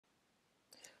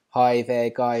Hi there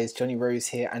guys, Johnny Rose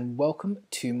here and welcome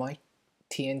to my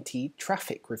TNT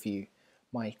Traffic review.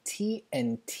 My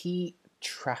TNT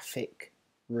Traffic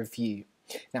review.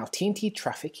 Now TNT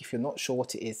Traffic, if you're not sure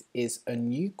what it is a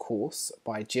new course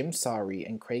by Jim Sari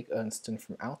and Craig Ernston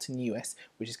from out in the US,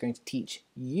 which is going to teach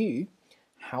you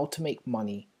how to make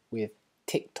money with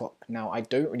TikTok. Now I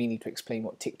don't really need to explain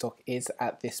what TikTok is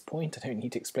at this point. I don't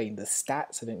need to explain the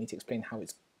stats. I don't need to explain how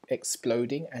it's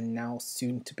exploding and now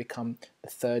soon to become the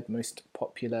third most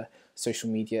popular social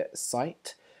media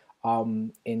site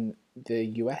in the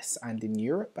US and in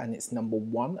Europe, and it's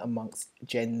 #1 amongst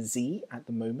Gen Z at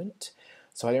the moment.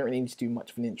 So I don't really need to do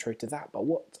much of an intro to that, but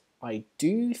what I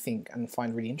do think and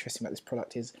find really interesting about this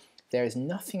product is there is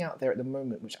nothing out there at the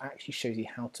moment which actually shows you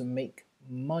how to make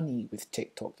money with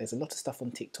TikTok. There's a lot of stuff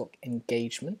on TikTok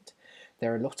engagement.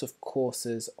 There are a lot of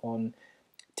courses on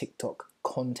TikTok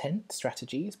content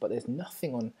strategies, but there's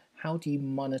nothing on how do you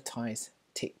monetize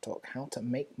TikTok, how to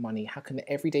make money, how can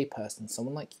the everyday person,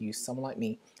 someone like you, someone like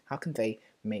me, how can they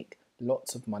make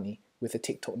lots of money with a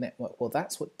TikTok network? Well,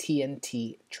 that's what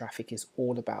TNT Traffic is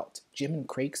all about. Jim and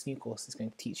Craig's new course is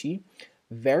going to teach you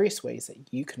various ways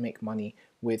that you can make money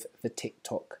with the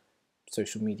TikTok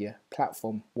social media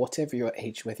platform, whatever your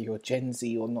age, whether you're Gen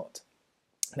Z or not.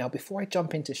 Now, before I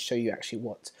jump in to show you actually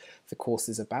what the course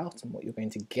is about and what you're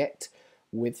going to get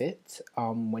with it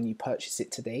when you purchase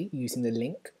it today using the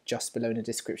link just below in the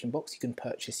description box, you can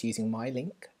purchase using my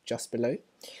link just below.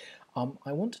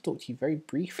 I want to talk to you very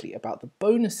briefly about the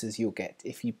bonuses you'll get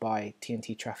if you buy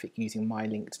TNT Traffic using my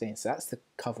link today. So that's the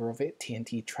cover of it,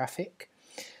 TNT Traffic.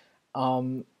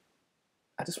 I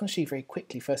just want to show you very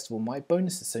quickly, first of all, my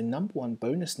bonuses. So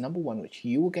bonus number one, which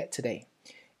you will get today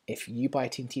if you buy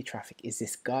TNT Traffic, is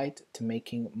this guide to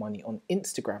making money on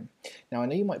Instagram. Now I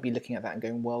know you might be looking at that and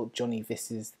going, well, Johnny,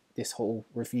 this whole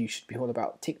review should be all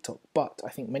about TikTok, but I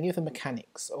think many of the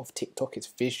mechanics of TikTok is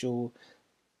visual.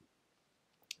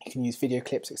 You can use video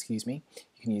clips, excuse me.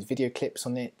 You can use video clips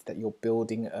on it that you're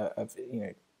building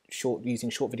using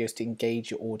short videos to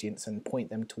engage your audience and point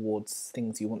them towards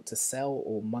things you want to sell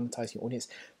or monetize your audience.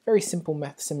 Very simple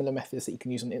similar methods that you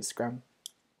can use on Instagram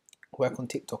work on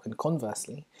TikTok, and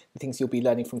conversely, the things you'll be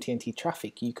learning from TNT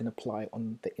Traffic you can apply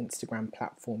on the Instagram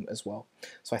platform as well.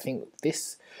 So I think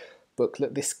this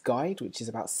booklet, this guide, which is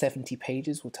about 70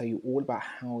 pages, will tell you all about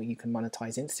how you can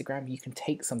monetize Instagram. You can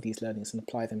take some of these learnings and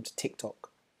apply them to TikTok.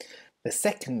 The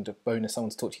second bonus I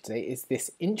want to talk to you today is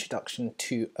this introduction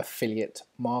to affiliate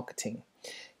marketing.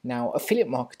 Now, affiliate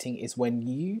marketing is when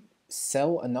you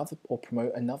sell another or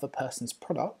promote another person's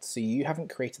product. So you haven't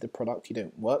created the product, you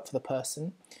don't work for the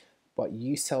person, but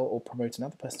you sell or promote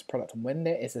another person's product, and when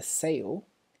there is a sale,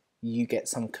 you get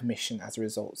some commission as a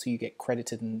result. So you get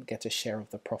credited and get a share of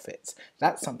the profits.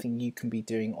 That's something you can be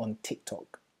doing on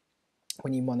TikTok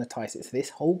when you monetize it. So this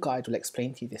whole guide will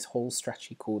explain to you this whole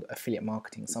strategy called affiliate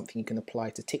marketing, something you can apply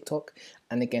to TikTok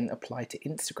and again apply to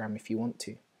Instagram if you want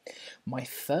to. My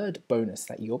third bonus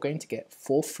that you're going to get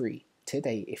for free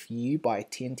today if you buy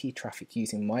TNT Traffic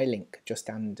using my link just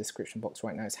down in the description box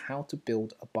right now is how to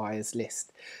build a buyer's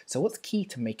list. So what's key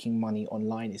to making money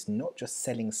online is not just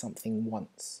selling something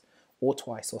once or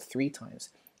twice or 3 times.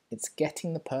 It's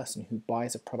getting the person who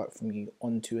buys a product from you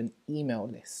onto an email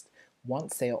list.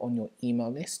 Once they are on your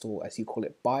email list, or as you call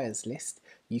it, buyer's list,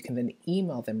 you can then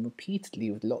email them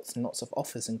repeatedly with lots and lots of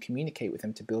offers and communicate with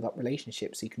them to build up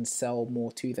relationships so you can sell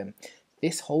more to them.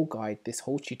 This whole guide, this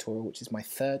whole tutorial, which is my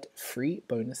third free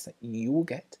bonus that you will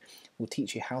get, will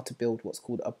teach you how to build what's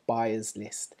called a buyer's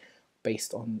list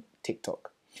based on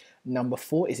TikTok. Number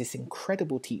 4 is this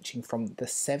incredible teaching from the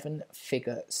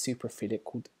 7-figure super affiliate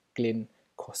called Glyn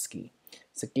Kosky.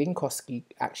 So Glyn Kosky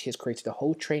actually has created a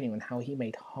whole training on how he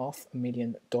made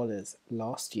 $500,000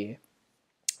 last year,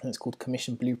 and it's called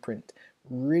Commission Blueprint.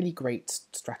 Really great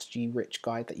strategy rich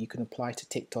guide that you can apply to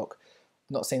TikTok.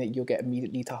 I'm not saying that you'll get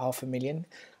immediately to $500,000.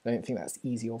 I don't think that's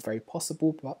easy or very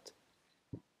possible,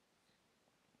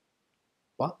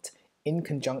 but in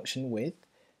conjunction with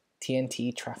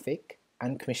TNT Traffic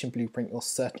and Commission Blueprint, you'll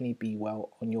certainly be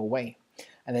well on your way.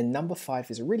 And then number 5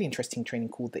 is a really interesting training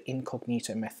called the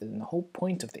incognito method. And the whole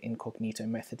point of the incognito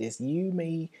method is you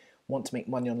may want to make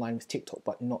money online with TikTok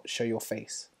but not show your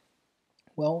face.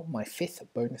 Well, my 5th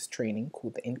bonus training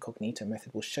called the incognito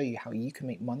method will show you how you can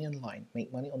make money online,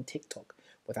 make money on TikTok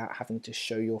without having to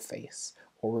show your face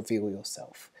or reveal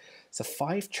yourself. So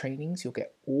 5 trainings, you'll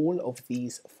get all of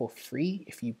these for free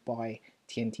if you buy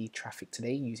TNT Traffic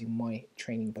today using my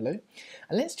training below.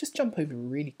 And let's just jump over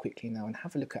really quickly now and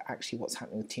have a look at actually what's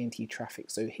happening with TNT Traffic.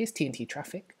 So here's TNT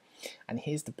Traffic, and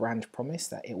here's the brand promise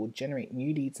that it will generate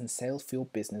new leads and sales for your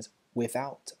business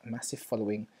without a massive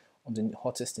following on the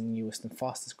hottest and newest and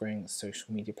fastest growing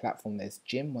social media platform. There's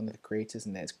Jim, one of the creators,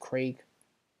 and there's Craig,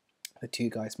 the two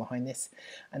guys behind this.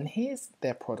 And here's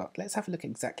their product. Let's have a look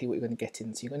at exactly what you're going to get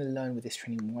into. You're going to learn with this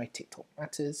training why TikTok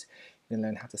matters. You're going to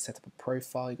learn how to set up a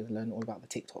profile. You're going to learn all about the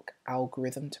TikTok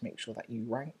algorithm to make sure that you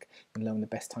rank. You're going to learn when the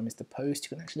best time is to post.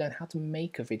 You're going to actually learn how to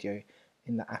make a video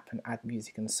in the app and add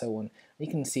music and so on. And you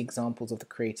can see examples of the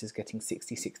creators getting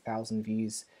 66,000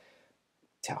 views,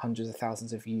 hundreds of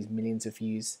thousands of views, millions of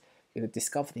views. You're going to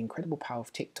discover the incredible power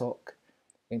of TikTok.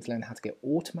 You're going to learn how to get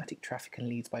automatic traffic and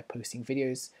leads by posting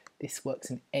videos. This works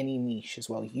in any niche as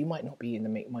well. You might not be in the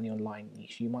make money online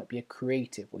niche. You might be a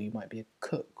creative, or you might be a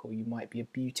cook, or you might be a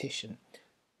beautician,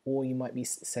 or you might be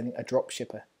selling a drop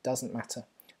shipper. Doesn't matter.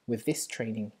 With this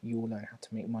training, you will learn how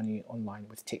to make money online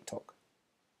with TikTok.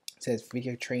 It says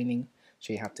video training,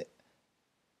 show you how to.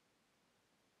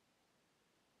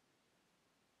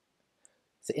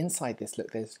 So inside this,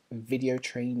 look, there's video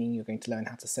training. You're going to learn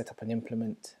how to set up and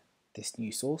implement this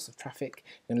new source of traffic.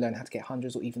 You're going to learn how to get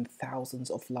hundreds or even thousands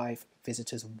of live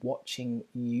visitors watching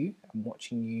you and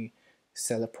watching you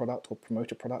sell a product or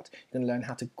promote a product. You're going to learn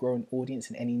how to grow an audience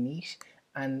in any niche.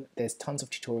 And there's tons of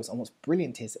tutorials. And what's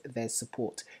brilliant is there's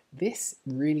support. This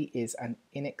really is an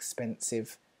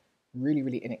inexpensive,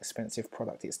 really inexpensive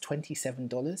product. It's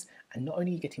 $27, and not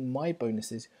only are you getting my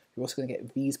bonuses, you're also going to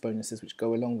get these bonuses which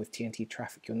go along with TNT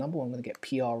Traffic. You're number one going to get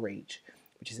PR Rage,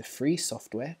 which is a free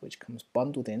software which comes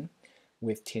bundled in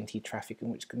with TNT Traffic,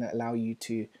 and which is going to allow you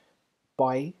to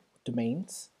buy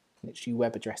domains, literally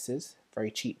web addresses,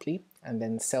 very cheaply, and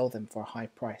then sell them for a high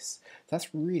price. So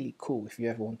that's really cool if you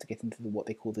ever want to get into what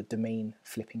they call the domain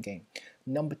flipping game.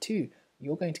 Number two,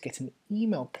 you're going to get an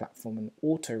email platform, an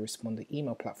autoresponder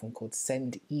email platform called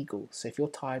Send Eagle. So if you're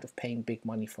tired of paying big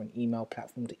money for an email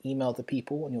platform to email the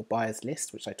people on your buyers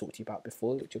list, which I talked to you about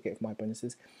before, which you'll get with my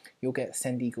bonuses, you'll get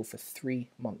Send Eagle for 3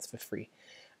 months for free.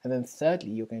 And then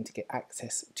thirdly, you're going to get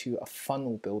access to a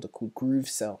funnel builder called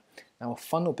GrooveSell. Now, a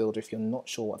funnel builder, if you're not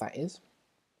sure what that is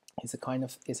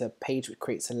a page which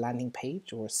creates a landing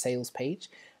page or a sales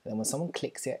page. And then when someone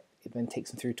clicks it, it then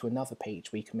takes them through to another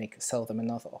page where you can sell them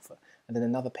another offer, and then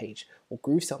another page. Well,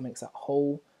 GrooveSell makes that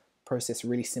whole process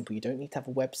really simple. You don't need to have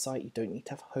a website, you don't need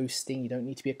to have hosting, you don't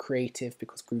need to be a creative,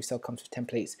 because GrooveSell comes with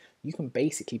templates. You can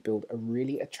basically build a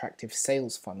really attractive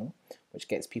sales funnel which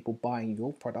gets people buying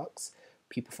your products,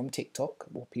 people from TikTok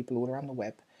or people all around the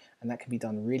web, and that can be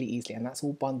done really easily, and that's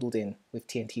all bundled in with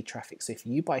TNT Traffic. So if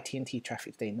you buy TNT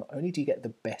Traffic today, not only do you get the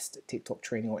best TikTok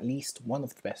training, or at least one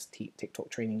of the best TikTok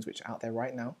trainings which are out there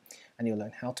right now, and you'll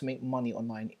learn how to make money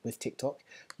online with TikTok,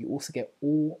 you also get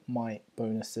all my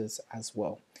bonuses as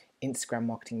well. Instagram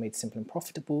marketing made simple and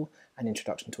profitable, an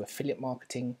introduction to affiliate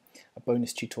marketing, a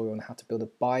bonus tutorial on how to build a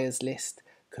buyer's list,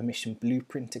 commission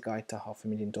blueprint, a guide to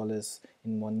 $500,000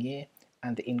 in 1 year,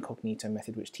 and the incognito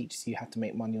method, which teaches you how to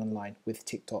make money online with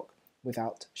TikTok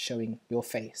without showing your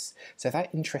face. So if that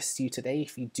interests you today,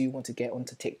 if you do want to get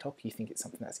onto TikTok, you think it's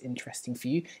something that's interesting for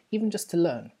you, even just to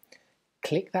learn,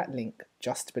 click that link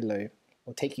just below.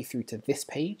 It'll take you through to this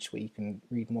page where you can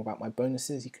read more about my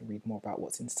bonuses, you can read more about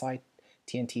what's inside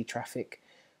TNT Traffic,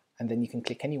 and then you can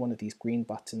click any one of these green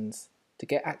buttons to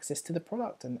get access to the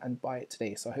product and buy it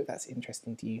today. So I hope that's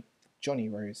interesting to you. Johnny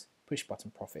Rose, Push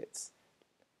Button Profits.